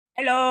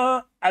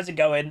Hello, how's it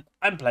going?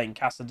 I'm playing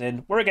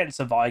KASSADIN. We're against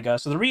a Viger.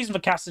 So the reason for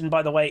KASSADIN,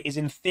 by the way, is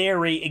in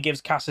theory it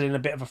gives KASSADIN a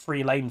bit of a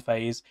free lane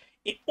phase.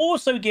 It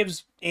also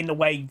gives, in a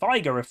way,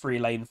 Viger a free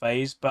lane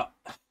phase, but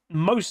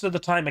most of the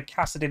time a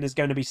KASSADIN is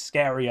going to be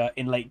scarier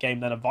in late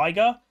game than a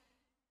Viger.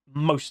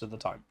 Most of the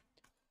time.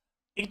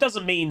 It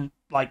doesn't mean,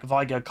 like,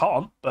 Viger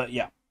can't, but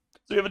yeah.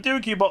 So we have a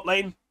duo Q bot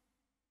lane.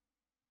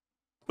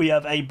 We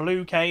have a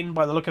blue Kane,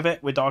 by the look of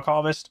it, with Dark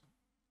Harvest.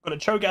 Got a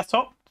Cho'Gath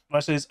top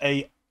versus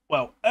a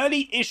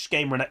early-ish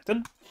game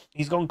Renekton.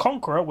 He's gone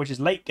Conqueror, which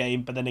is late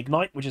game, but then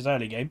Ignite, which is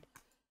early game.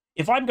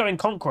 If I'm going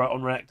Conqueror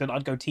on Renekton,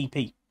 I'd go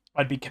TP.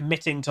 I'd be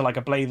committing to like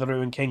a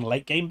Blatheru and King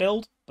late game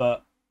build,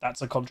 but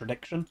that's a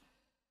contradiction.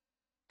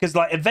 Because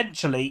like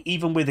eventually,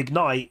 even with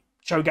Ignite,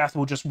 Cho'Gath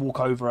will just walk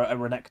over a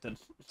Renekton.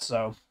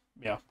 So,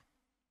 yeah.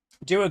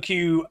 Duo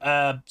Q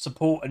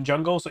support and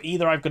jungle, so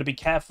either I've got to be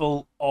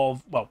careful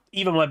of,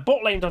 either my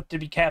bot lane have to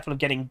be careful of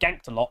getting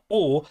ganked a lot,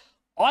 or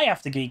I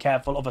have to be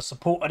careful of a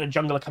support and a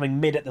jungler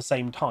coming mid at the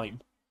same time.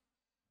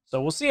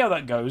 So we'll see how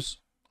that goes.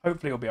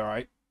 Hopefully it'll be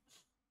alright.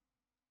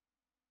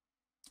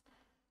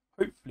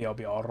 Hopefully I'll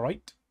be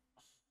alright.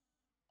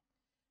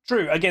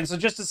 True, again, so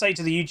just to say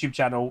to the YouTube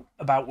channel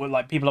about what,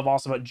 like, people have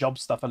asked about job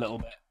stuff a little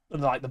bit.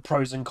 And, like, the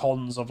pros and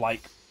cons of,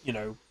 like, you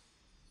know,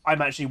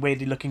 I'm actually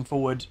weirdly looking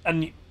forward.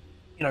 And, you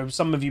know,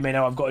 some of you may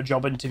know I've got a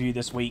job interview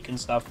this week and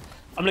stuff.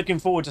 I'm looking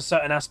forward to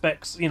certain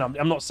aspects. You know,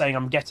 I'm not saying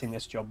I'm getting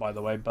this job, by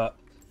the way, but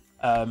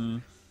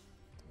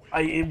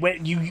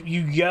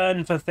you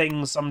yearn for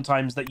things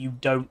sometimes that you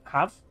don't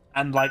have,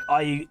 and like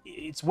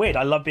it's weird.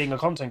 I love being a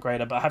content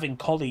creator, but having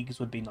colleagues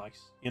would be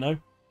nice, you know.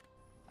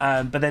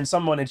 But then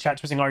someone in chat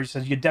twisting orange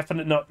says you're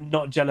definitely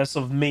not jealous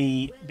of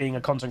me being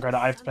a content creator.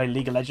 I have to play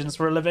League of Legends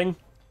for a living.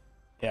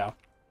 Yeah.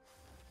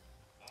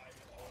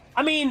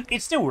 I mean,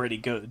 it's still really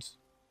good.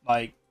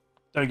 Like,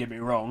 don't get me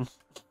wrong,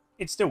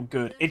 it's still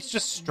good. It's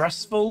just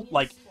stressful.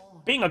 Like,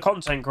 being a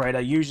content creator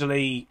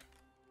usually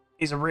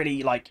is a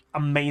really, like,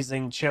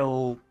 amazing,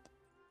 chill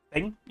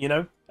thing, you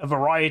know? A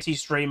variety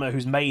streamer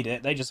who's made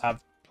it, they just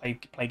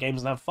play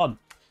games and have fun.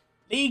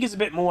 League is a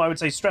bit more, I would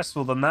say,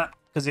 stressful than that,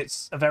 because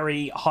it's a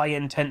very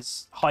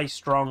high-intense,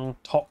 high-strung,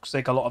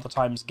 toxic, a lot of the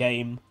times,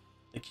 game.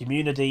 The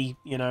community,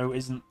 you know,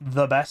 isn't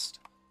the best.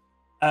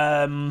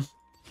 But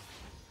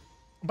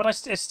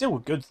it's still a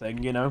good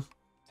thing, you know?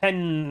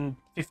 10,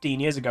 15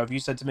 years ago, if you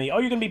said to me, oh,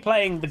 you're going to be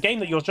playing the game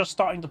that you're just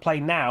starting to play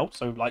now,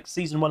 so like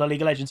Season 1 of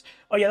League of Legends,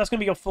 oh yeah, that's going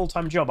to be your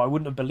full-time job, I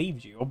wouldn't have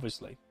believed you,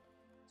 obviously.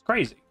 It's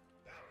crazy.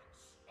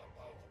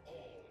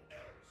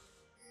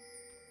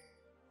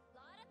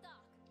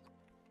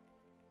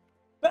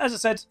 But as I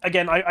said,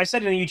 again, I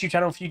said in a YouTube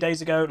channel a few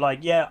days ago, like,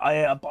 yeah,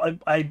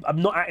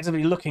 I'm not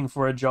actively looking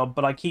for a job,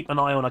 but I keep an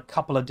eye on a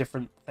couple of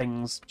different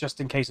things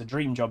just in case a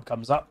dream job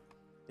comes up.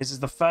 This is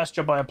the first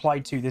job I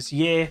applied to this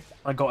year.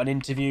 I got an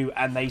interview,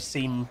 and they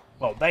seem,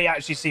 well, they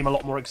actually seem a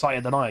lot more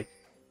excited than I.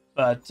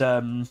 But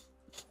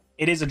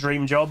it is a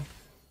dream job,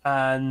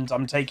 and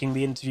I'm taking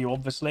the interview,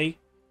 obviously.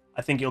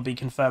 I think it'll be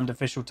confirmed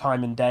official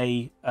time and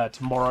day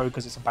tomorrow,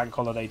 because it's a bank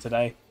holiday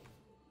today.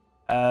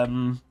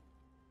 And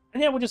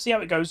yeah, we'll just see how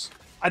it goes.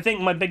 I think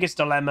my biggest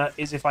dilemma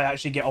is if I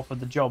actually get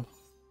offered the job.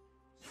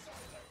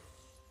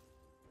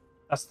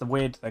 That's the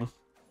weird thing.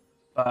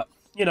 But,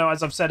 you know,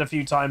 as I've said a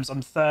few times,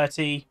 I'm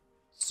 30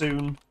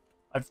 soon.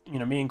 You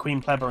know, me and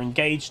Queen Pleb are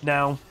engaged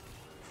now.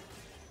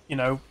 You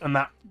know, and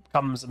that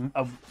comes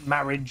a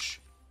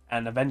marriage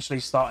and eventually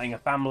starting a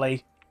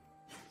family.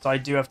 So I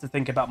do have to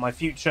think about my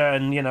future,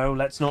 and, you know,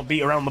 let's not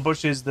beat around the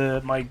bushes.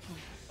 A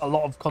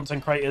lot of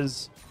content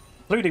creators,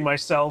 including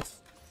myself,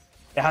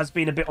 it has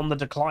been a bit on the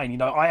decline. You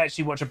know, I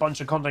actually watch a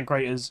bunch of content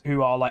creators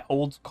who are like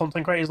old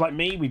content creators like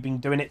me. We've been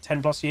doing it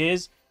 10 plus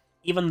years.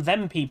 Even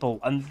them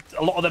people, and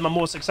a lot of them are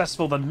more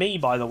successful than me,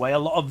 by the way. A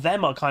lot of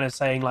them are kind of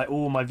saying like,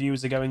 oh, my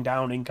views are going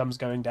down, income's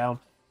going down.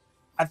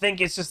 I think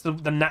it's just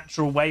the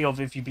natural way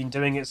of, if you've been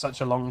doing it such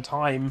a long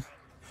time,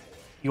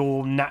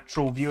 your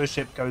natural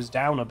viewership goes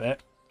down a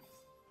bit.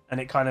 And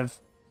it kind of,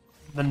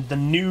 the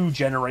new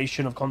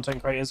generation of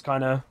content creators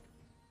kind of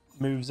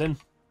moves in.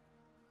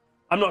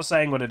 I'm not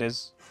saying what it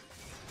is.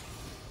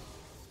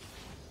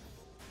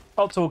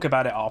 I'll talk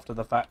about it after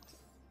the fact.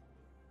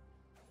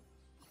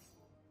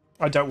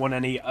 I don't want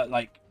any,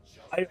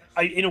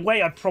 in a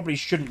way, I probably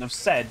shouldn't have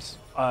said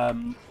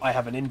I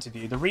have an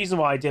interview. The reason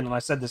why I didn't, and I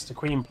said this to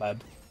Queen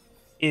Pleb,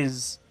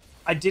 is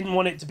I didn't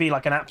want it to be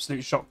like an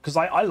absolute shock. Because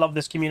I love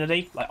this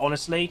community. Like,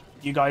 honestly,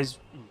 you guys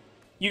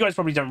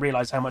probably don't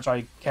realize how much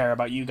I care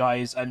about you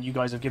guys, and you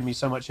guys have given me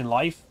so much in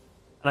life.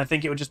 And I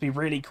think it would just be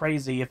really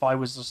crazy if I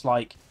was just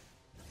like,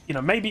 you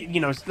know, maybe, you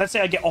know, let's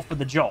say I get offered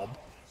the job,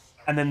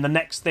 and then the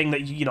next thing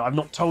that, you know, I've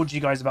not told you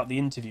guys about the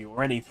interview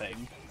or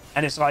anything.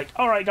 And it's like,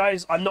 all right,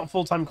 guys, I'm not a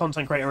full-time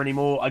content creator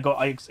anymore.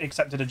 I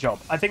accepted a job.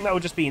 I think that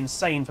would just be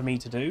insane for me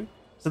to do.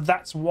 So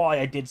that's why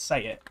I did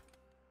say it.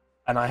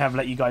 And I have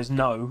let you guys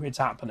know it's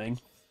happening.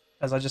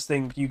 As I just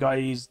think you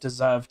guys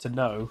deserve to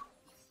know.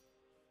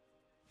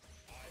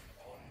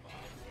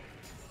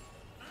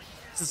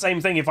 It's the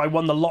same thing if I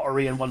won the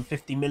lottery and won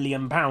 £50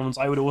 million,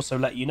 I would also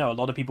let you know. A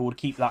lot of people would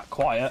keep that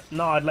quiet.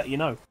 No, I'd let you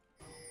know.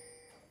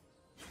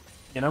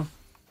 you know?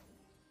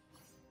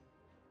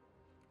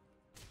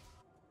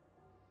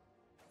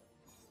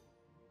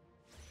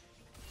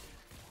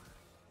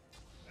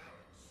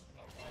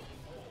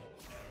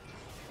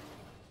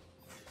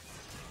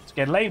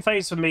 Again, lane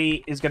phase for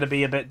me is going to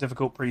be a bit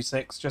difficult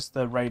pre-6, just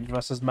the range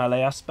versus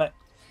melee aspect.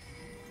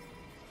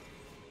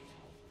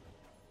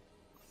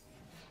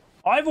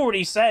 I've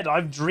already said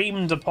I've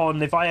dreamed upon,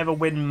 if I ever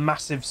win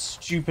massive,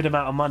 stupid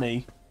amount of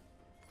money,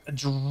 a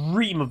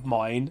dream of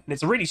mine, and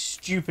it's a really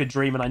stupid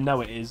dream, and I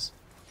know it is,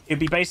 it'd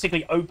be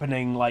basically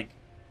opening, like,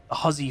 a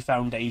Huzzy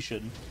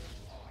Foundation,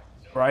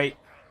 right?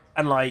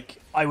 And,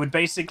 like, I would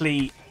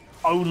basically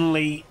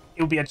only...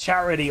 It would be a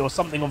charity or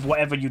something of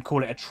whatever you'd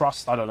call it, a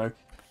trust, I don't know.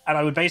 And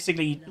I would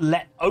basically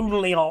let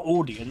only our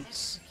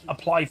audience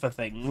apply for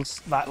things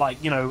that,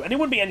 like, you know, and it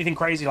wouldn't be anything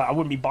crazy, like, I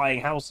wouldn't be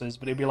buying houses,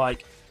 but it'd be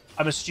like,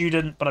 I'm a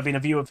student, but I've been a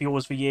viewer for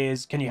yours for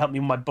years. Can you help me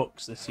with my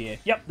books this year?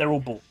 Yep, they're all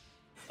bought.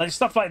 Like,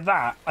 stuff like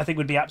that, I think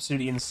would be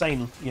absolutely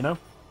insane, you know?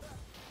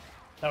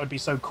 That would be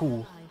so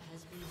cool.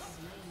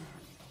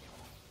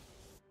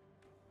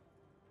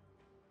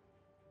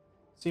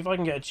 See if I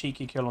can get a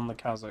cheeky kill on the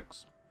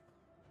Kazakhs.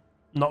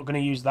 Not going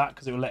to use that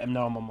because it will let him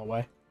know I'm on my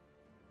way.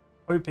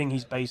 Hoping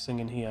he's basing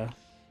in here.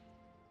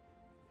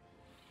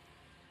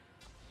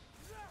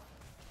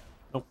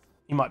 Nope,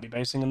 he might be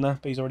basing in there,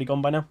 but he's already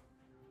gone by now.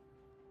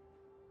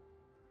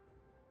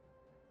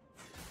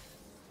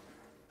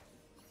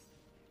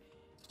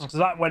 So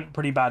that went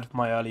pretty bad for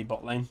my early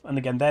bot lane. And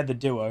again, they're the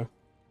duo.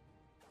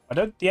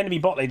 The enemy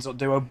bot lane's not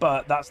duo,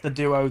 but that's the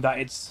duo that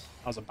it's...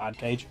 That was a bad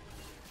cage.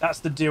 That's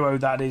the duo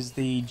that is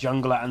the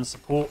jungler and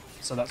support.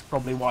 So that's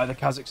probably why the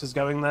Kazakhs is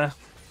going there.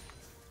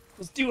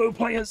 Because duo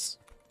players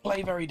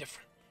play very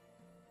different.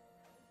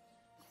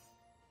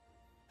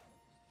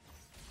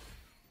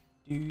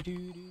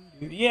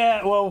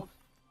 Yeah, well,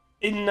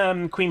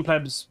 in Queen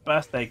Pleb's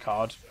birthday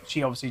card,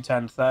 she obviously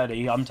turned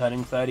 30. I'm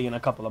turning 30 in a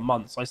couple of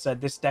months. I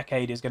said this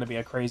decade is going to be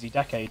a crazy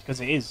decade,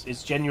 because it is.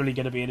 It's genuinely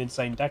going to be an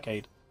insane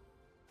decade.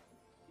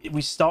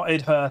 We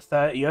started her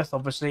 30th,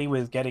 obviously,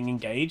 with getting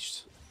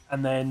engaged,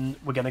 and then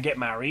we're going to get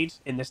married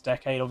in this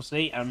decade,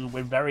 obviously, and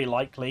we're very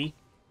likely,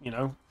 you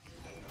know,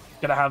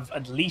 going to have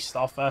at least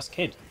our first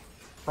kid.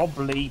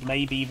 Probably,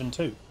 maybe even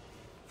 2.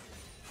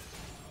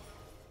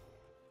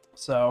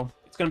 So,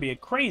 it's going to be a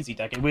crazy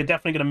decade. We're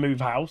definitely going to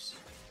move house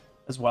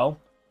as well.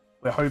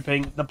 We're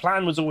hoping... The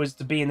plan was always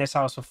to be in this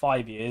house for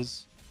 5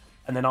 years,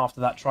 and then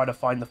after that, try to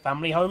find the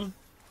family home.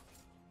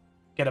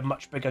 Get a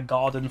much bigger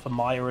garden for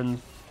Maya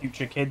and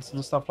future kids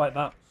and stuff like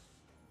that.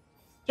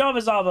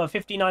 Java Zava,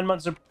 59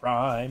 months of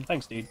Prime.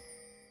 Thanks, dude.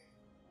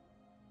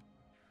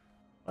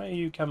 Why are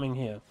you coming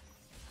here?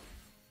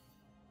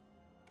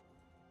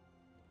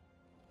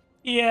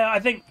 Yeah, I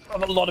think a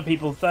lot of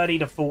people, 30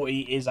 to 40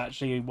 is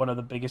actually one of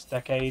the biggest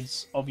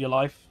decades of your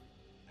life.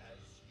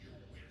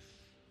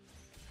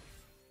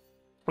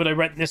 Would I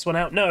rent this one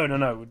out? No.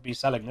 Would be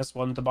selling this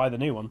one to buy the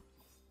new one.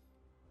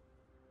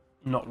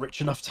 I'm not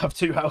rich enough to have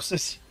 2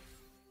 houses.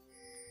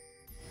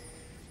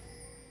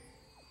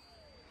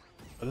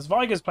 But this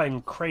Viger's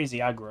playing crazy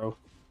aggro.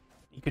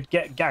 He could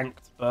get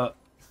ganked, but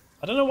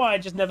I don't know why I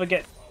just never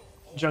get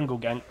jungle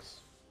ganks.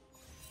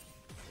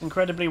 It's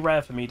incredibly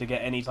rare for me to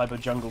get any type of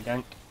jungle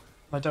gank.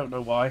 I don't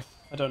know why.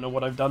 I don't know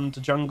what I've done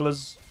to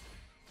junglers.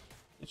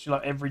 Literally,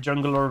 like, every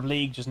jungler of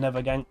League just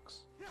never ganks.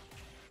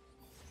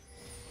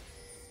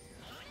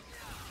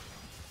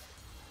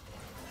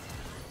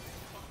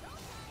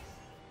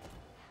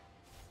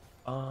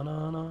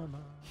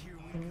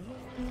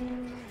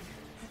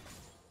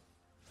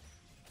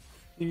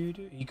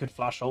 He could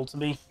flash ult to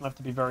me. I have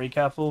to be very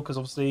careful, because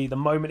obviously the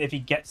moment if he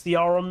gets the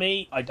R on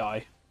me, I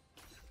die.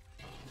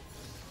 I'm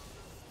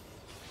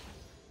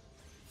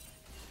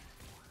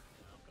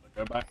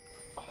gonna go back.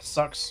 Oh,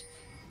 sucks.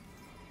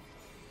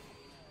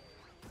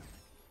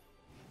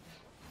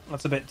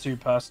 That's a bit too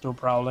personal,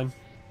 Prowling.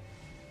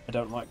 I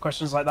don't like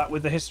questions like that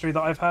with the history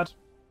that I've had.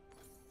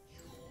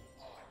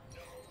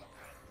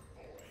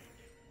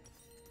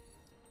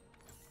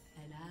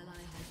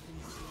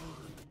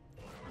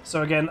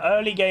 So again,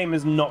 early game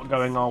is not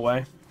going our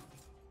way.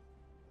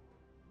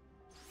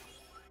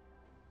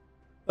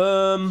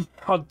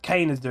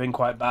 Kane is doing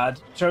quite bad.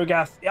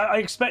 Cho'Gath, yeah, I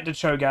expected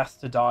Cho'Gath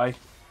to die.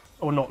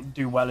 Or not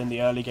do well in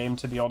the early game,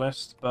 to be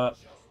honest. But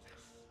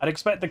I'd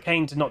expect the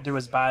Kane to not do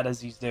as bad as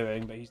he's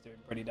doing, but he's doing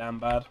pretty damn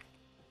bad.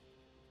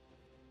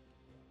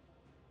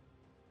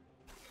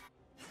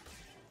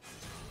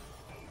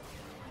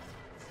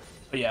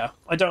 But yeah,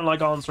 I don't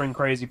like answering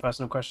crazy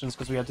personal questions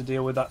because we had to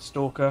deal with that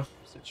stalker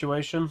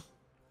situation.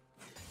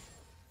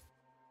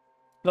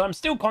 But I'm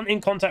still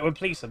in contact with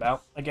police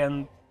about.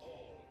 Again,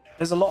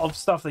 there's a lot of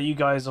stuff that you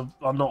guys are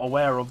not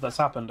aware of that's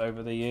happened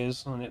over the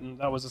years. And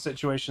that was a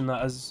situation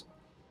that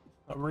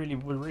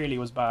really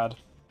was bad.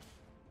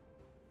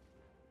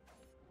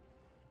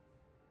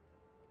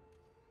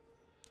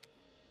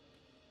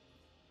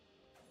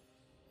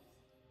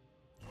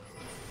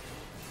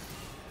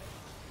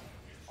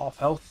 Half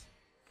health.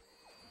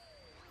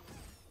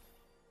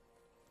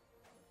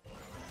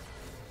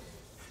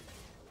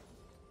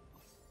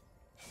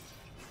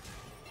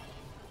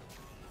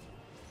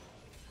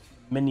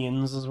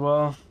 Minions as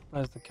well.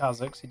 There's the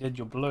Kazakhs. He did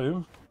your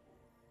blue.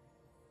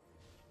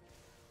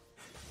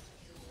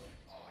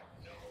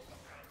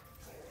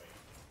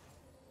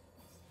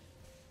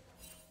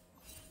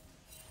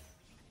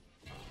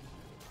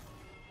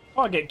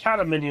 Oh, I get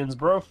cannon minions,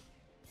 bro.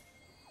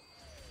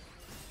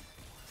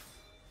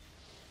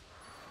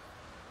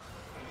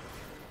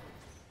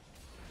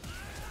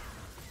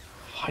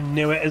 I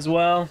knew it as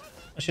well.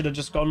 I should have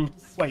just gone...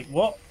 Wait,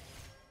 what?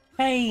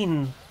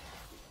 Pain!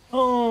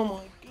 Oh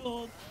my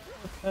god.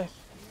 Okay.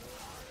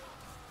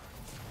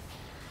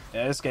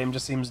 Yeah, this game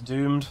just seems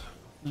doomed.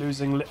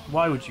 Losing...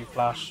 Why would you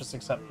flash? Just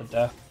accept the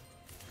death.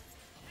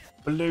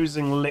 We're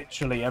losing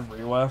literally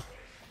everywhere.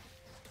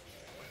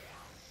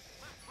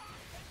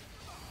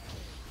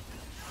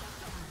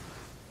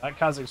 That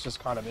Kazakh's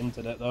just kind of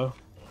inted it, though.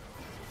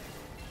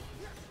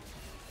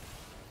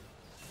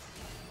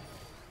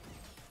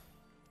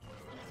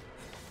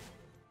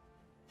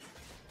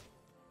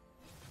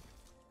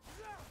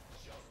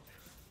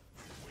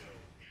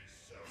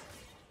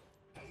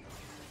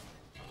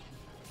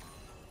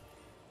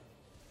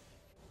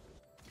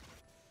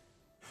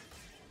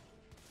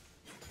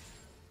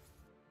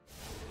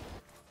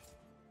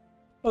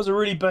 That was a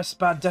really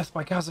bad death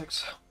by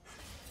Kazakhs.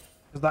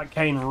 Because that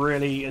Kane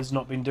really has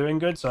not been doing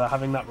good, so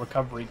having that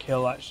recovery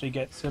kill actually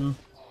gets him...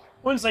 I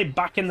wouldn't say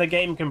back in the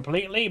game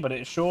completely, but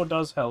it sure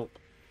does help.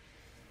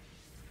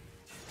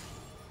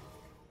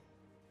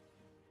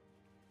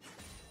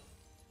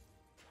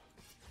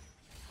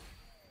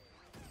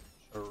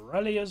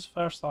 Aurelia's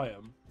first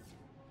item.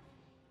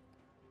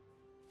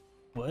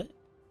 What?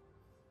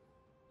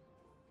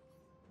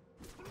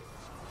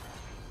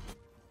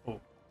 Oh,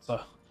 it's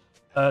a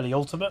early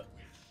ultimate.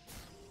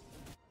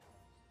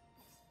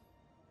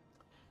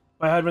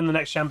 I heard when the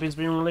next champion's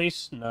being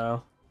released?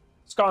 No.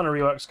 Skarner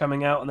rework's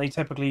coming out, and they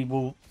typically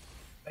will...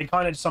 They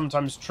kind of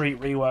sometimes treat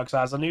reworks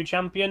as a new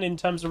champion in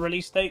terms of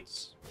release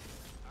dates.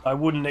 I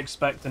wouldn't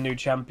expect a new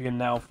champion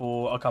now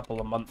for a couple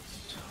of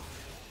months.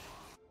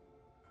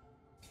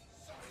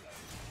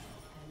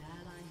 An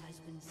ally has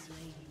been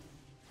slain.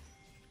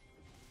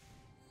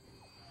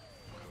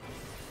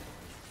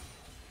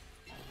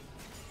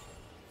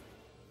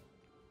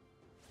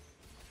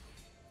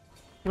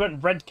 He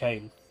went Red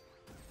Kane.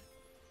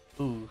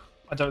 Ooh,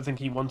 I don't think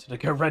he wanted to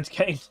go Red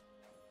Kane.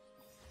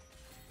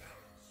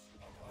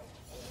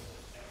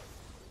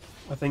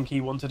 I think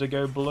he wanted to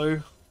go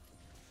blue.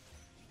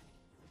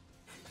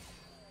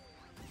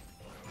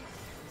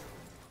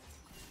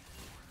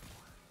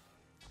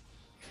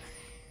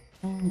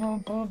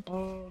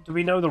 Do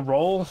we know the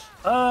role?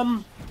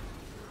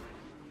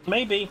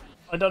 Maybe.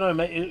 I don't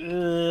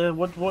know.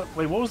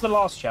 Wait, what was the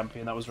last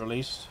champion that was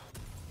released?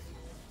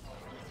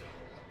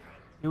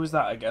 Who was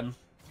that again?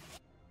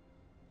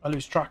 I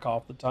lose track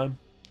half the time.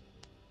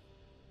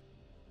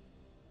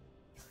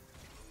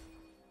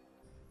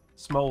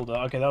 Smolder.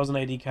 Okay, that was an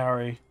AD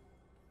carry.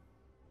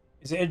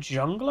 Is it a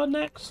jungler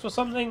next or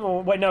something?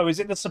 Or wait, no, is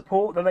it the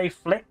support that they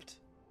flipped?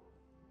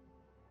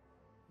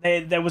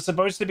 There was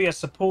supposed to be a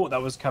support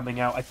that was coming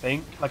out, I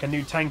think. Like a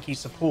new tanky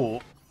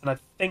support. And I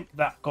think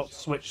that got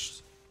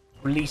switched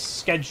release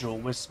schedule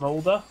with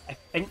Smolder. I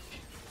think.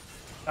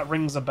 That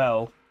rings a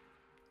bell.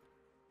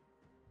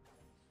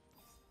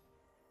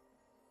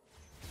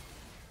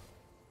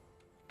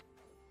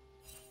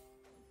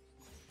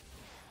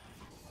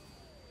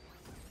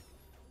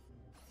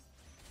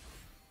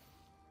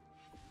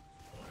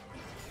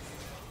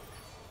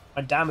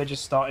 My damage is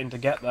starting to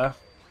get there.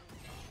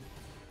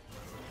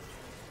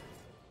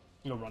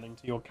 You're running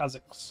to your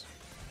Kazakhs.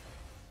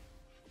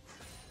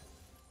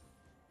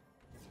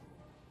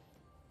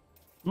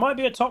 Might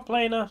be a top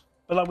laner,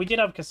 but like we did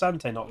have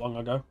Cassante not long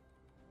ago.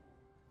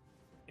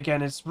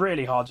 Again, it's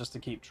really hard just to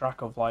keep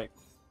track of like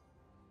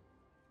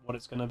what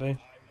it's gonna be.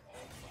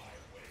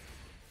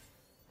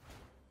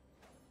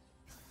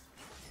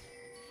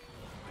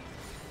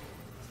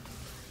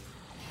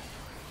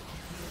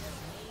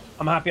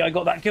 I'm happy I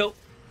got that kill.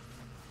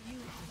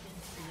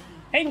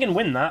 Kane can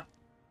win that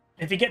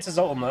if he gets his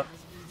ultimate.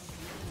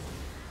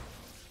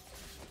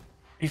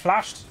 He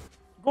flashed.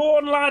 Go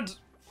on, lad.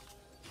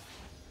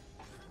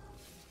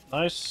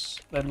 Nice.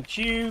 Then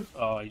Q.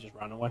 Oh, he just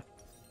ran away.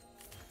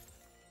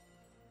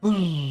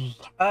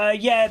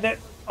 Yeah.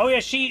 Oh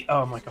yeah, she.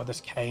 Oh my god, this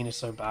Kane is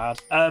so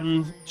bad.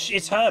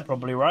 It's her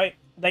probably, right?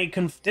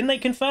 Didn't they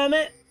confirm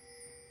it?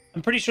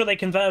 I'm pretty sure they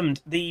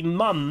confirmed the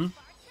mum.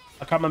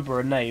 I can't remember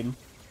her name.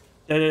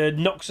 The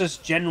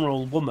Noxus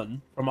General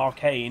woman from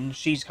Arcane,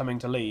 she's coming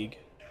to League.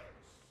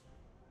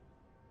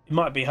 It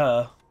might be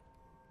her.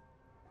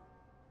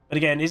 But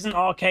again, isn't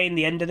Arcane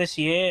the end of this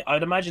year?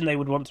 I'd imagine they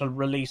would want to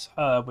release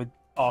her with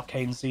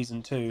Arcane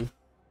Season 2.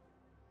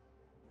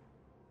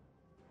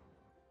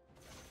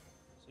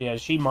 So yeah,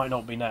 she might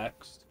not be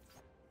next.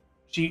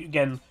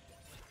 Again,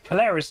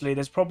 hilariously,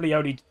 there's probably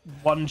only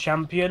one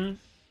champion.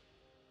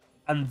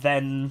 And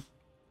then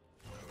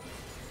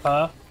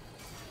her.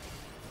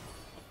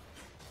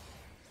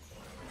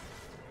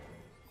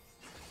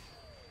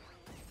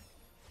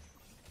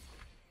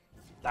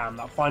 Damn,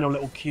 that final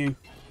little Q.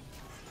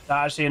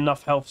 That actually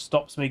enough health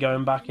stops me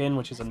going back in,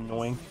 which is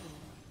annoying.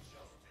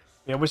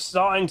 Yeah, we're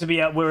starting to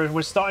be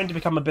we're starting to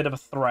become a bit of a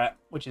threat,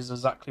 which is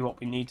exactly what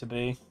we need to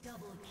be.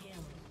 Double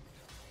kill.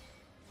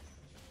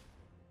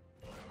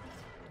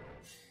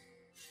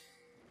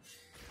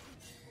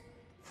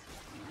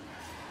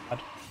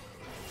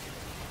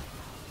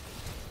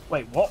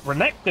 Wait, what?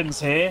 Renekton's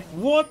here?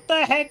 What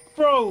the heck,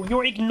 bro?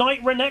 You're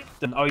Ignite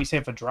Renekton. Oh, he's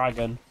here for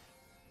Dragon.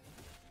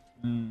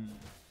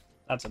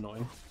 That's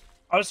annoying.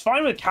 I was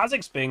fine with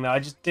Kha'Zix being there. I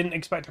just didn't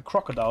expect a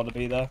Crocodile to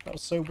be there. That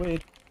was so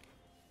weird.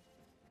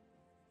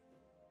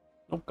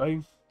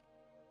 Okay.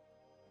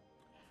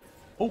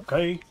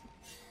 Okay.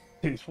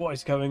 Dude, what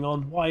is going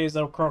on? Why is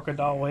there a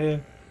Crocodile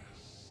here?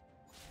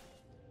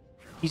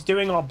 He's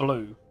doing our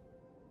blue.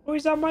 Oh,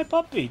 is that my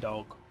puppy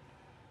dog?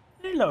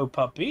 Hello,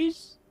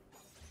 puppies.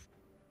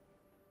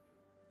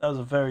 That was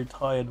a very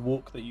tired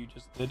walk that you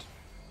just did.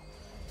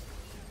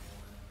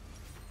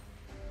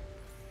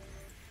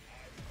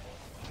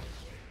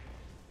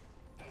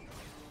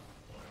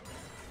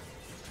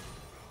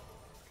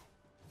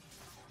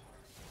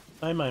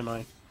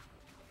 My.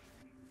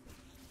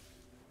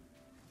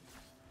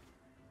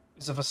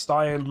 It's a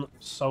Vestian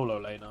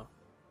solo laner.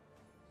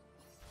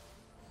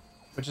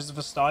 Which is a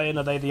Vestian?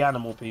 Are they the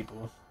animal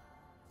people?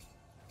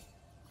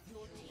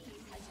 Your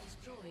team has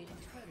destroyed a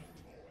turret.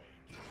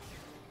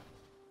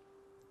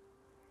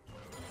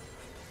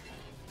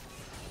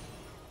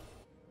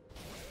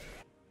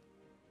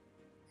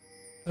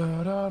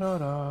 Da, da, da,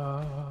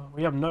 da.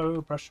 We have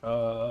no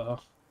pressure.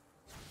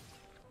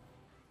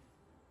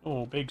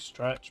 Oh, big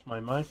stretch,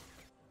 my.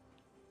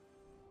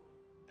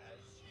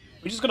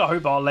 We just gotta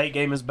hope our late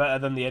game is better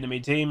than the enemy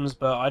teams,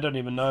 but I don't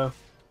even know.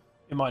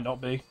 It might not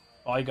be.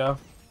 Veigar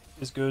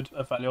is good.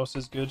 Aphelios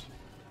is good.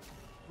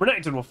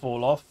 Renekton will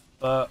fall off,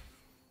 but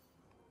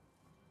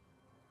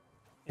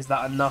is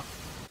that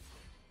enough?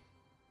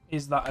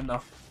 Is that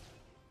enough?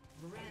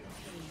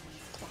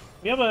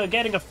 We are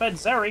getting a fed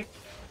Zeri.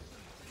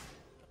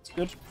 That's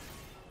good.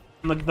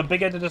 And the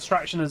bigger the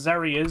distraction of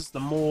Zeri is,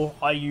 the more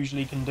I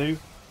usually can do.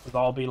 Because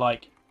I'll be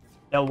like,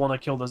 they'll want to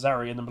kill the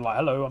Zeri and then be like,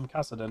 hello, I'm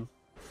KASSADIN.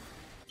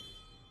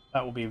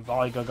 That will be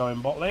Veigar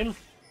going bot lane.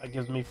 That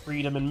gives me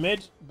freedom in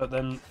mid, but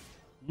then,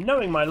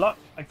 knowing my luck,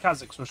 a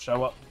Kha'Zix will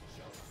show up.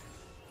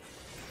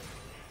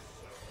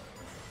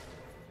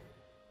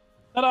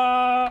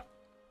 Ta-da!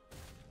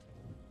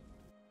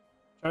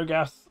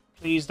 Cho'Gath,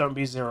 please don't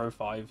be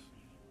 0-5.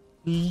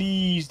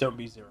 Please don't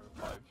be 0-5.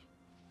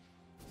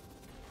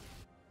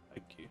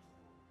 Thank you.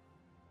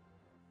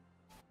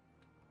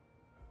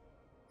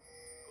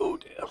 Oh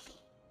dear.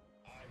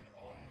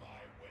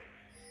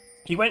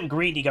 He went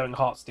greedy going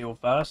Heartsteel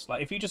first.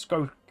 Like, if you just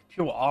go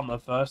pure armor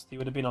first, he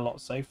would have been a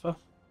lot safer.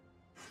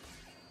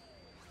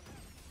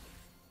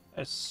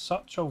 It's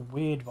such a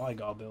weird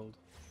Veigar build.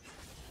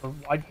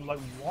 Like,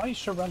 why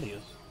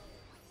Shurelius?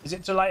 Is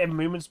it to like a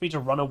movement speed to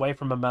run away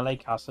from a melee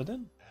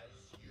KASSADIN?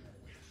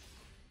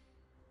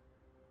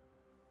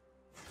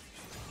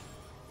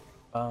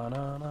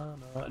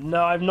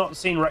 No, I've not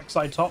seen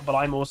Rek'Sai top, but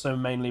I'm also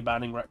mainly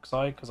banning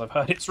Rek'Sai because I've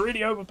heard it's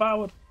really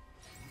overpowered.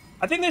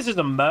 I think this is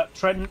a Merc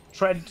tread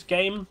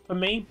game for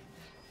me.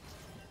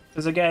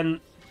 Because again,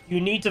 you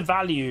need to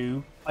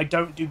value I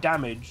don't do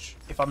damage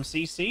if I'm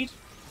CC'd.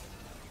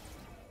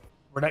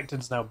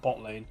 Renekton's now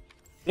bot lane.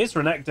 This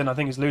Renekton, I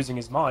think, is losing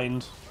his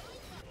mind.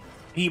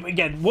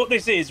 Again, what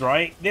this is,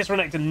 right? This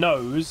Renekton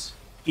knows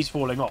he's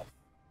falling off.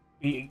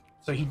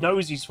 So he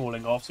knows he's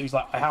falling off, so he's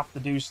like, I have to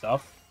do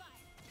stuff.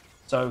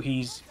 So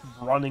he's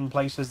running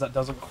places that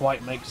doesn't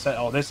quite make sense.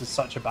 Oh, this is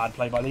such a bad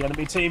play by the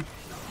enemy team.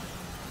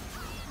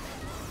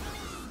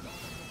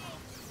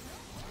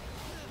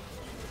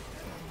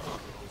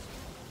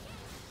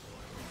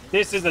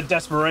 This is a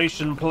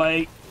desperation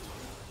play.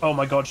 Oh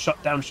my god,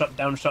 shut down, shut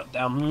down, shut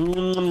down.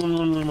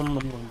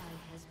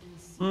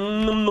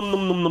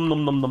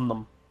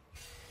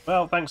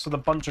 Well, thanks for the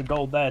bunch of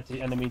gold there to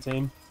the enemy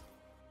team.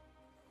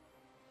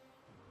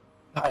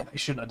 They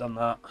shouldn't have done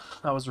that.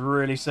 That was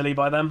really silly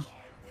by them.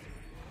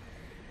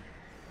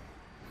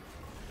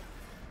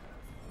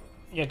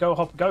 Yeah, go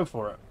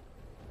for it.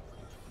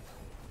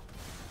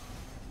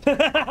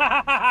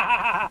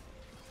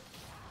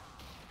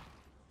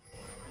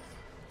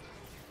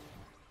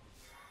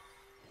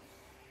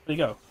 Where'd he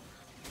go?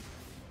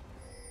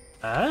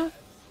 Huh?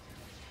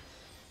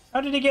 How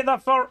did he get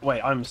that far?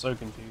 Wait, I'm so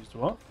confused.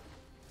 What?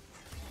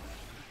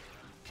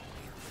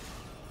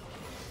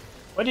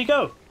 Where'd he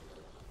go?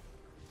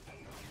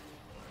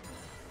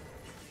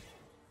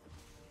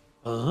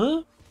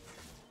 Huh?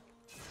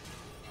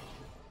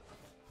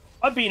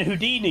 I've been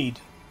Houdini'd.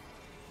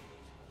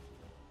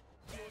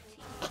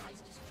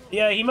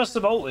 Yeah, he must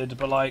have ulted,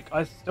 but like,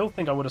 I still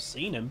think I would have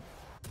seen him.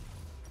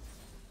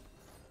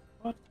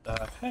 What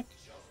the heck?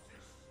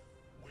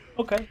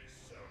 Okay.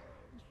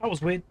 That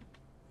was weird.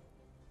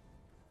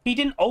 He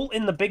didn't ult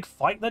in the big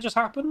fight that just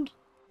happened?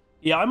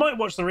 Yeah, I might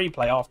watch the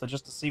replay after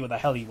just to see where the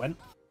hell he went.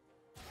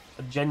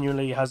 It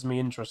genuinely has me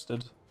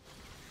interested.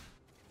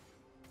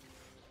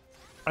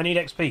 I need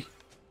XP.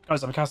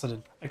 Guys, I'm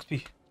KASSADIN.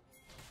 XP.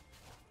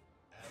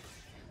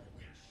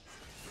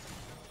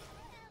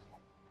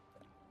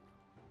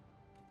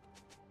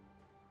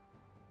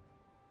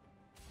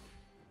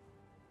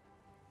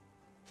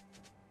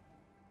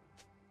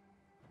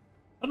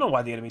 I don't know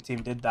why the enemy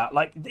team did that.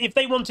 Like, if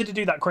they wanted to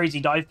do that crazy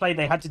dive play,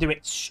 they had to do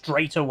it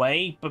straight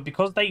away. But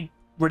because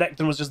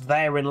Renekton was just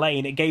there in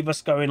lane, it gave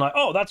us going like,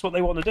 oh, that's what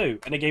they want to do.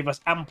 And it gave us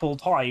ample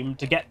time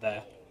to get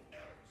there.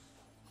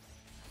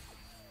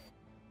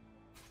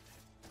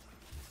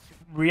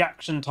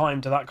 Reaction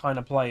time to that kind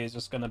of play is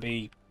just going to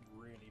be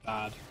really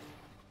bad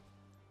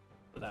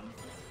for them.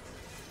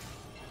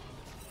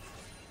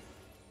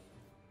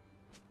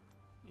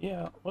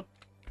 Yeah, what?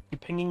 You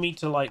pinging me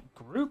to, like,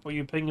 group, or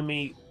you pinging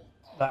me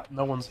that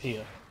no one's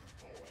here?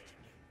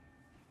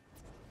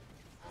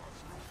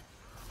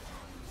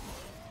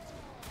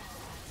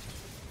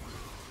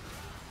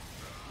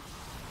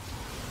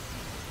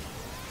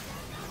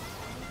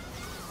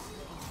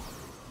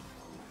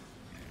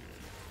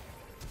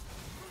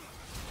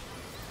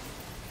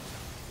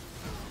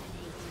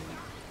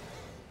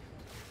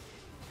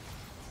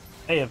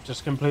 They have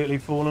just completely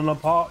fallen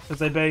apart because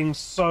they're being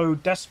so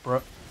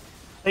desperate.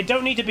 They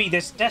don't need to be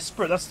this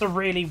desperate. That's the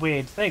really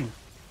weird thing.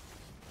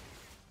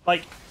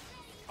 Like,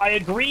 I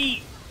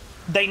agree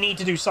they need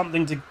to do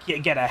something to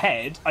get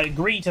ahead. I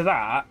agree to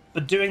that.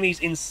 But doing these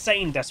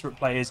insane desperate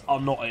players are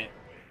not it.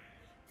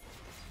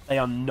 They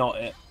are not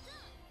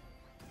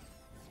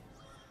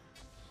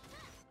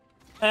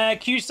it.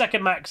 Q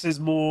second max is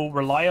more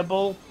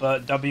reliable,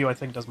 but W I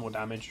think does more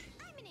damage.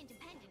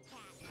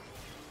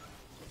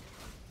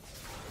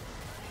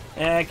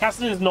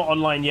 Kassadin is not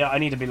online yet. I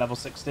need to be level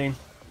 16.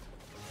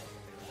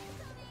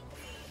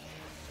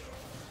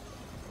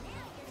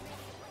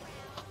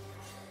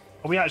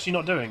 Are we actually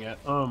not doing it?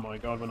 Oh my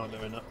god, we're not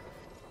doing it.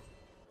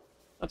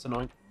 That's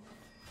annoying.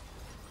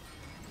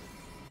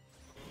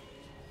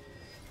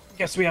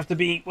 Guess we have to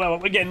be...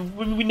 Well, again,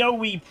 we know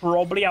we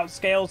probably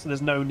outscale, so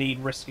there's no need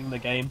risking the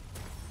game.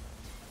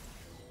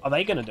 Are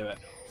they going to do it?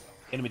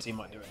 The enemy team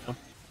might do it now.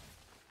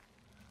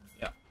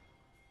 Yeah.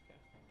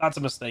 That's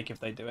a mistake if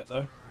they do it,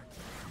 though.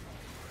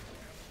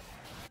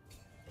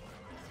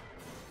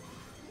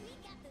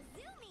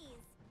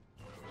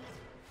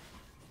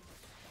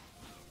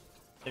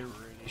 They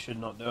really should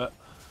not do it.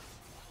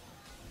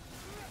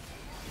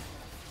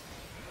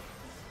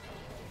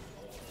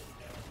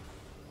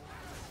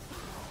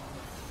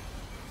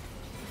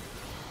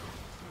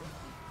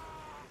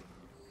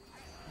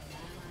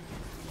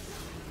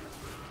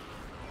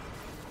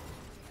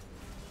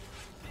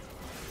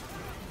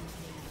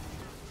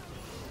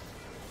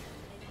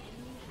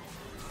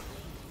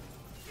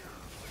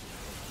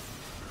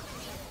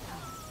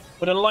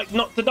 Would have liked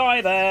not to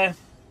die there.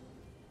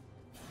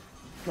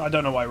 I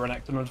don't know why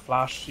Renekton would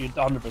flash. You're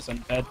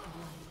 100% dead.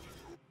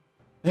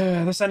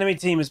 This enemy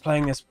team is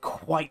playing this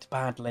quite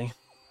badly.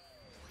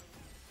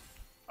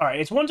 Alright,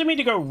 it's wanting me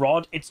to go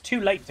Rod. It's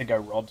too late to go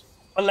Rod.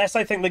 Unless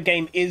I think the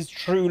game is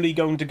truly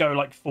going to go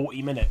like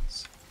 40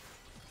 minutes.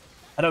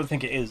 I don't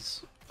think it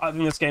is. I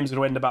think this game's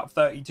going to end about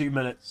 32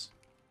 minutes.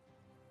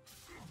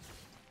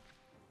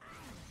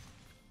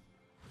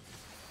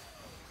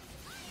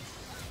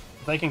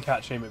 If they can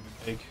catch him, it'd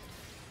be big.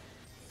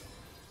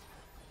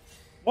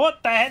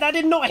 What the heck? That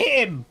did not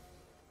hit him!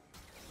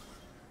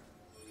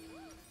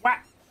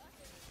 Whack!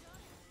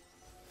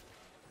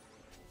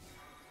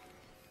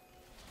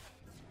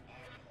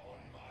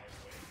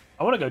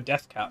 I want to go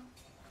Death Cap.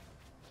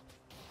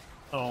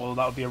 Oh, well,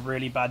 that would be a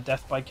really bad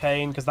death by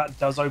Kayn, because that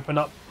does open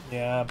up...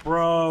 Yeah,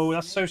 bro,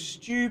 that's so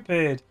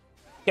stupid.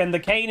 Again, the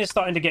Kayn is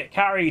starting to get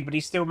carried, but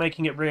he's still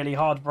making it really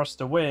hard for us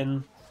to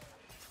win.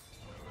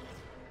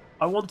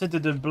 I wanted to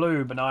do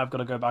blue, but now I've got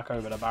to go back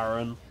over to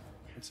Baron.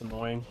 It's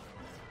annoying.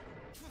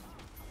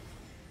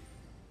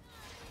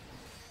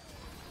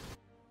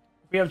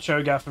 If we have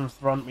Cho'Gath in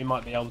front, we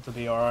might be able to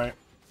be alright.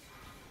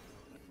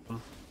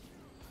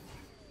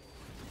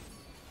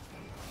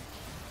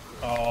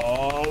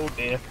 Oh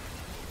dear.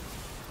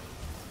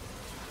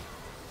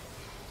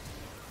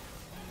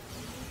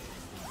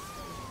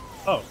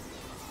 Oh.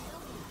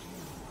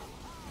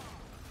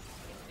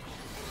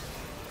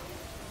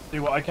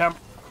 Do what I can.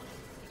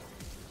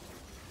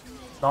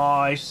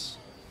 Nice.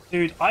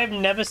 Dude, I've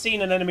never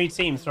seen an enemy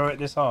team throw it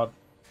this hard.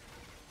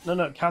 No,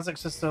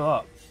 Kha'Zix is still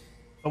up.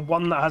 The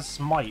one that has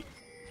Smite.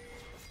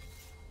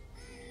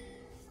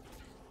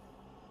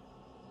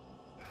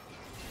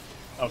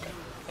 Okay,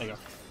 there you go.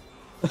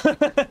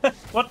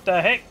 What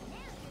the heck?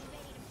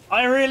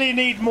 I really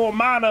need more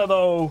mana,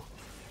 though.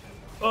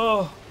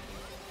 Oh.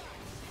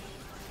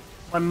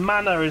 My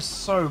mana is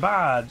so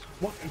bad.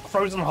 What?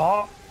 Frozen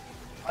Heart?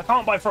 I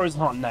can't buy Frozen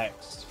Heart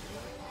next.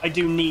 I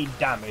do need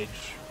damage.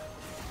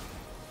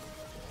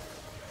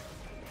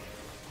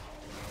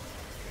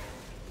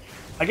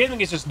 I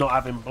think it's just not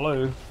having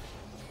blue.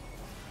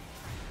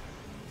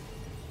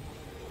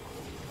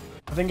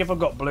 I think if I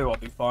got blue, I'll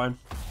be fine.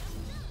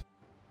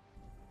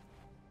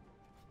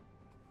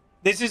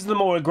 This is the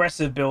more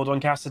aggressive build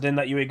on Kassadin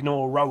that you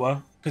ignore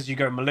Roa, because you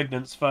go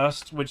Malignance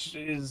first, which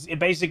is... It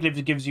basically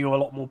gives you a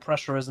lot more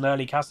pressure as an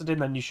early Kassadin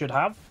than you should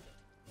have,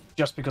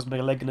 just because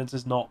Malignance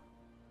is not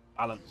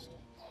balanced,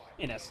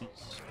 in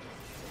essence.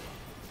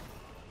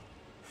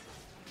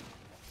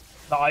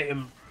 The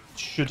item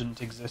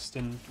shouldn't exist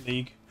in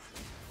League.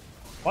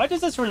 Why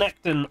does this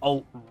Renekton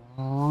ult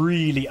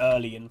really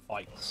early in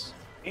fights?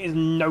 It is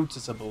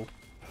noticeable.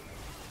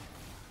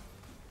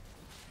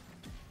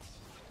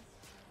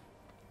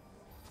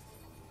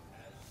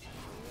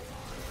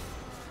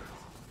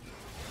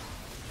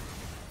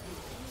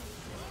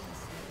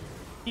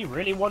 He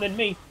really wanted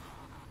me.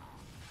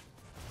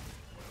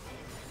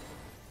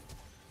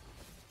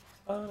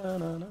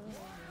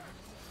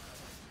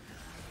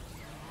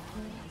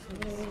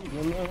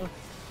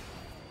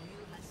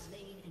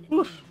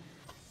 Oof.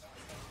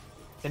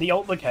 Did he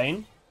ult the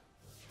Kane?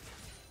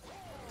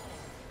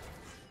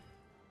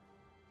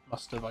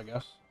 Must have, I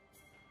guess.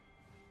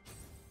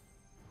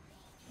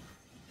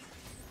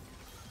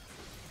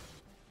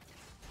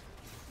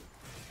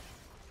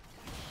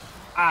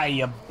 Ah,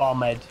 you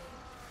bombhead.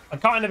 I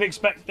kind of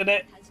expected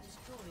it.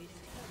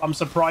 I'm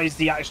surprised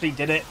he actually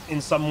did it in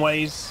some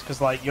ways,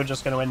 because, like, you're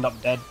just going to end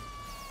up dead.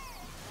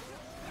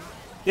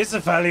 This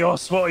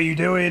Aphelios, what are you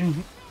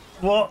doing?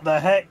 What the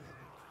heck?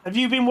 Have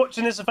you been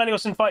watching this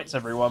Aphelios in fights,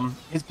 everyone?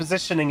 His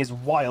positioning is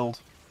wild.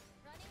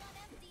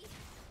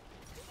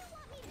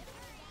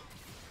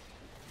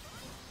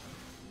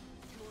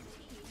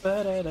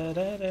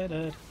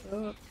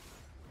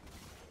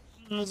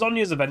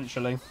 Zonya's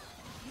eventually.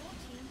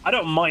 I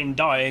don't mind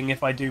dying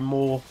if I do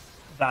more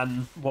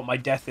than what my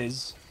death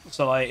is.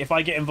 So, like, if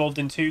I get involved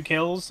in 2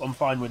 kills, I'm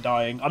fine with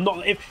dying. I'm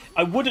not. If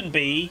I wouldn't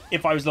be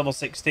if I was level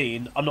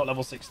 16. I'm not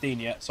level 16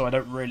 yet, so I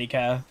don't really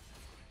care.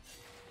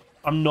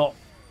 I'm not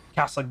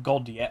Kassa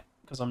God yet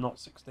because I'm not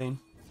 16.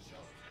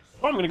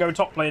 Well, I'm going to go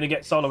top lane and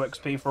get solo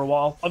XP for a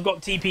while. I've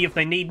got TP if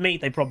they need me.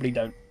 They probably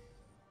don't.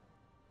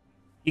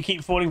 You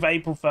keep falling for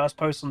April 1st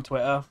posts on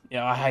Twitter.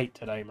 Yeah, I hate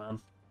today,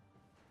 man.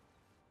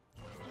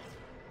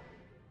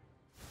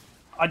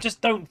 I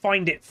just don't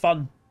find it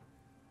fun.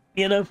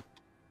 You know?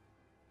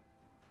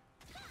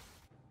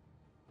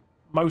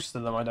 Most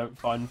of them I don't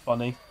find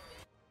funny.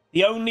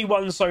 The only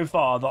one so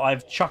far that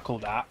I've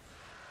chuckled at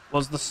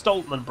was the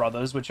Stoltman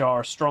brothers, which are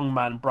a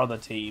strongman brother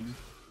team.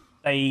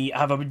 They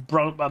have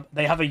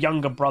a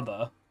younger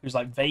brother who's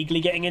like vaguely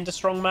getting into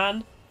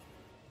strongman,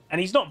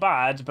 and he's not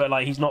bad, but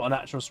like he's not an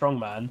actual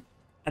strongman.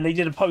 And they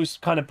did a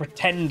post kind of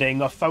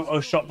pretending a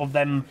Photoshop of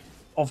them,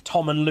 of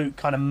Tom and Luke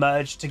kind of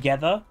merged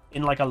together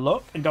in like a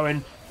look and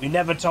going, "We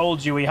never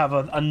told you we have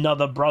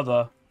another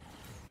brother."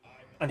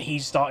 And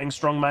he's starting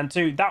strongman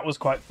too. That was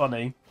quite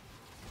funny.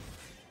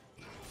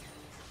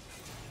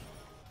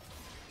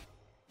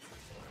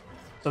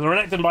 So the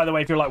Renekton, by the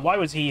way, if you're like, why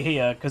was he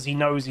here? Because he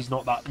knows he's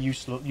not that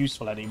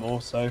useful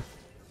anymore, so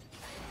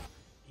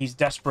he's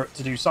desperate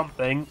to do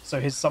something. So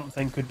his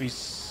something could be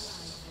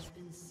split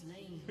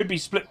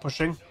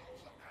pushing.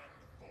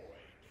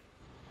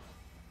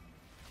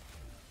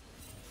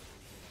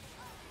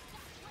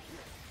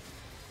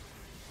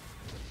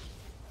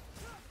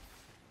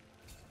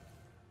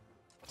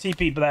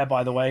 TP there,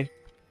 by the way,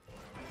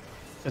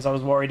 because I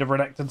was worried of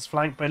Renekton's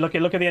flank. But look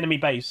at the enemy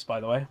base, by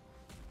the way.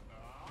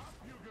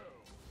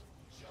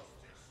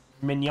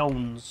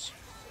 Minions.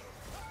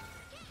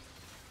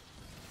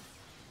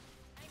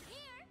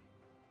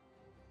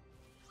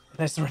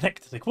 There's the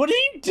Renekton. Like, what are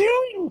you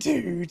doing,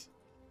 dude?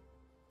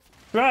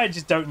 I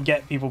just don't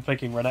get people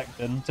picking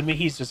Renekton. To me,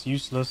 he's just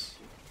useless.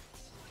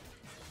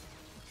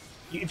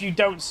 If you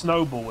don't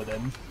snowball with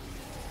him...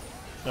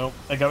 Nope,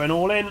 they're going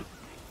all in.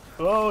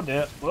 Oh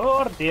dear,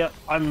 oh dear.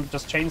 I'm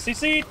just chain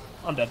CC'd.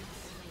 I'm dead.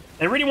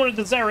 They really wanted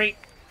the Zeri.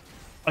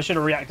 I should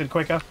have reacted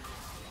quicker.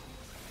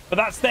 But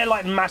that's their,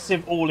 like,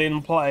 massive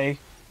all-in play.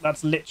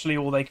 That's literally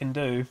all they can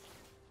do.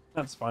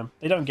 That's fine.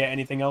 They don't get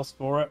anything else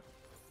for it.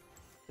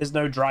 There's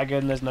no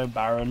dragon, there's no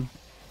baron.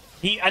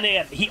 He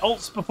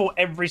ults before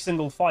every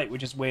single fight,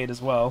 which is weird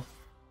as well.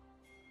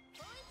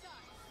 I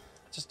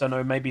just don't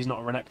know, maybe he's not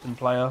a Renekton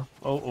player.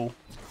 Oh.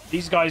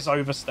 These guys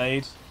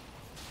overstayed.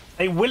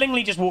 They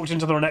willingly just walked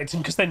into the Renekton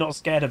because they're not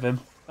scared of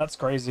him. That's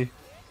crazy.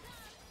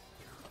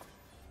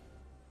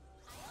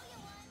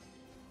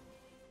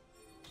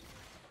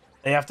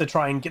 They have to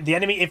try and get the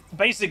enemy.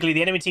 Basically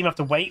the enemy team have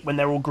to wait when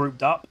they're all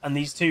grouped up, and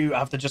these two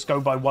have to just go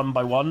by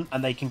one,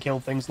 and they can kill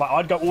things. Like,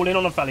 I'd go all in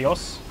on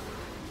Aphelios.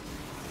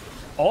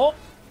 Oh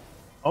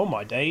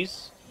my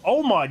days.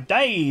 Oh my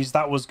days,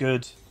 that was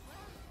good.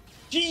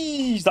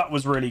 Jeez, that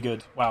was really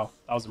good. Wow,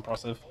 that was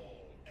impressive.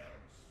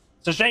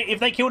 So shame if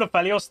they killed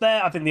Aphelios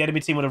there, I think the enemy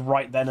team would have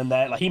right then and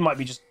there. Like, he might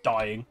be just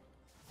dying.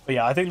 But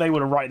yeah, I think they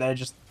would have right there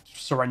just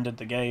surrendered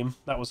the game.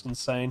 That was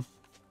insane.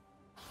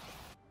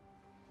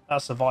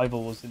 That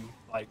survival was,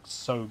 like,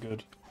 so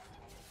good.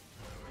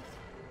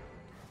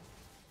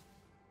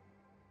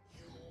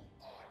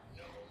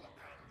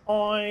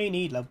 I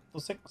need level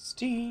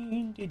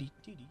 16.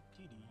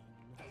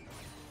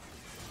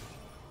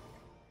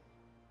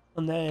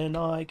 And then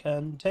I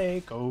can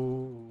take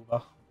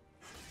over.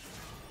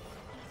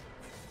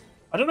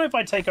 I don't know if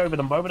I take over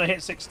the moment I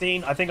hit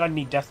 16. I think I'd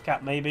need Death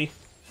Cap, maybe.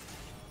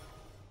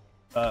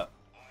 But,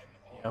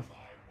 yeah.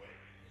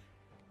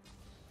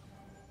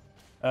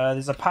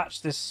 There's a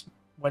patch this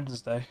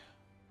Wednesday.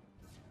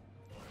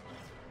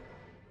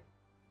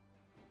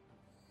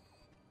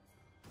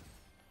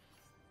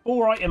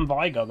 Alright in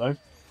Viger, though.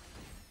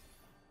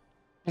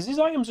 Is his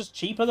items just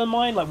cheaper than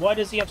mine? Like, why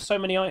does he have so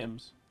many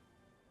items?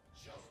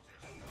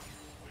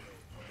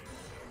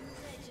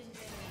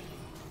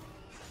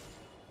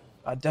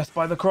 Death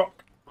by the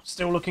Croc.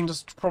 Still looking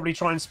to probably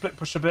try and split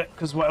push a bit,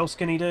 because what else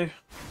can he do?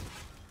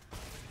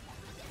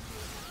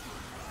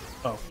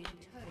 Oh.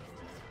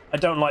 I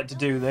don't like to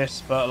do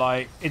this, but,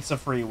 like, it's a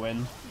free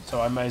win.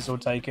 So I may as well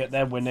take it.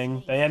 They're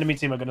winning. The enemy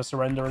team are going to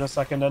surrender in a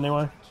second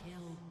anyway.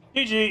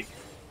 GG.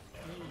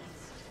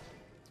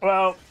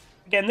 Well,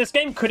 again, this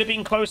game could have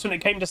been close when it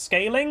came to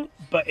scaling,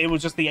 but it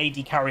was just the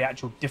AD carry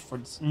actual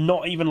difference.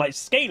 Not even, like,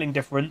 scaling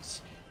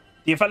difference.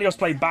 The Aphelios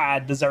played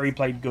bad, the Zeri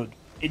played good.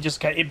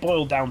 It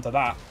boiled down to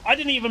that. I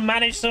didn't even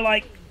manage to,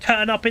 like,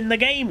 turn up in the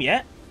game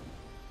yet.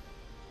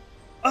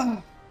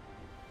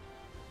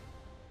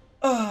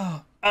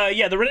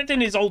 Yeah, the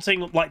Renekton is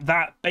ulting like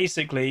that,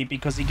 basically,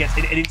 because he gets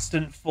an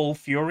instant full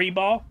Fury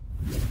bar.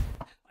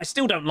 I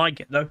still don't like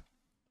it, though.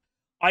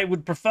 I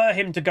would prefer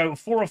him to go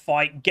for a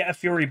fight, get a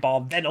Fury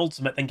bar, then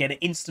ultimate, then get an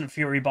instant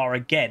Fury bar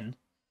again.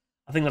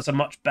 I think that's a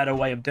much better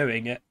way of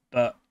doing it,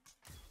 but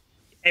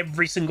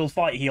every single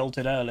fight he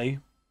ulted early.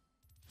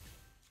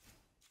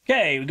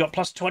 Okay, we got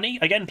plus 20.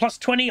 Again, plus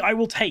 20 I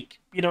will take.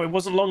 You know, it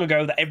wasn't long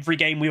ago that every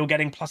game we were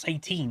getting plus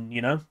 18,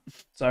 you know?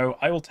 So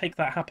I will take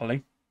that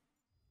happily.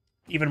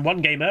 Even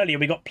one game earlier,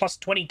 we got plus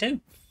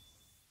 22.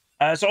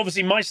 So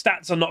obviously my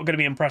stats are not going to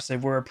be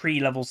impressive. We're a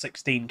pre-level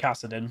 16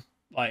 Kassadin.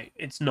 Like,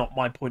 it's not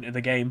my point of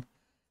the game.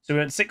 So we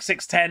went 6,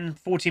 6, 10,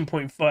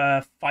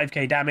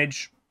 14.5k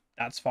damage.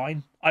 That's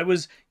fine. I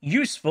was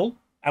useful,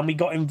 and we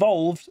got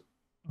involved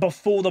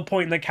before the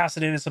point that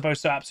Kassadin is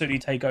supposed to absolutely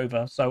take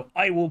over. So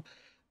I will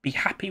be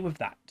happy with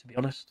that, to be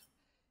honest.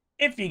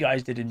 If you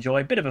guys did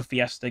enjoy a bit of a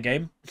Fiesta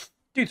game,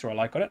 do throw a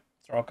like on it,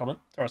 throw a comment,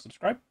 throw a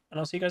subscribe, and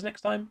I'll see you guys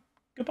next time.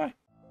 Goodbye.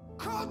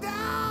 Call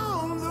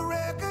down the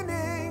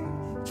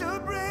reckoning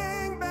to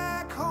bring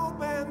back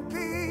hope and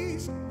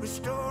peace.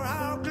 Restore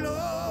our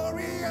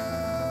glory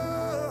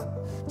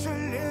to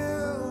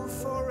live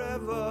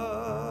forever.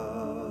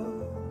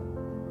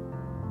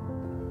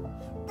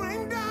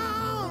 Bring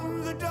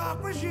down the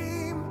dark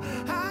regime.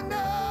 I know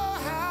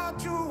how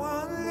to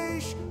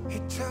unleash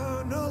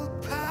eternal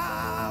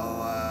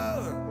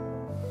power.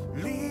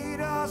 Lead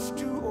us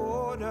to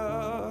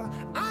order.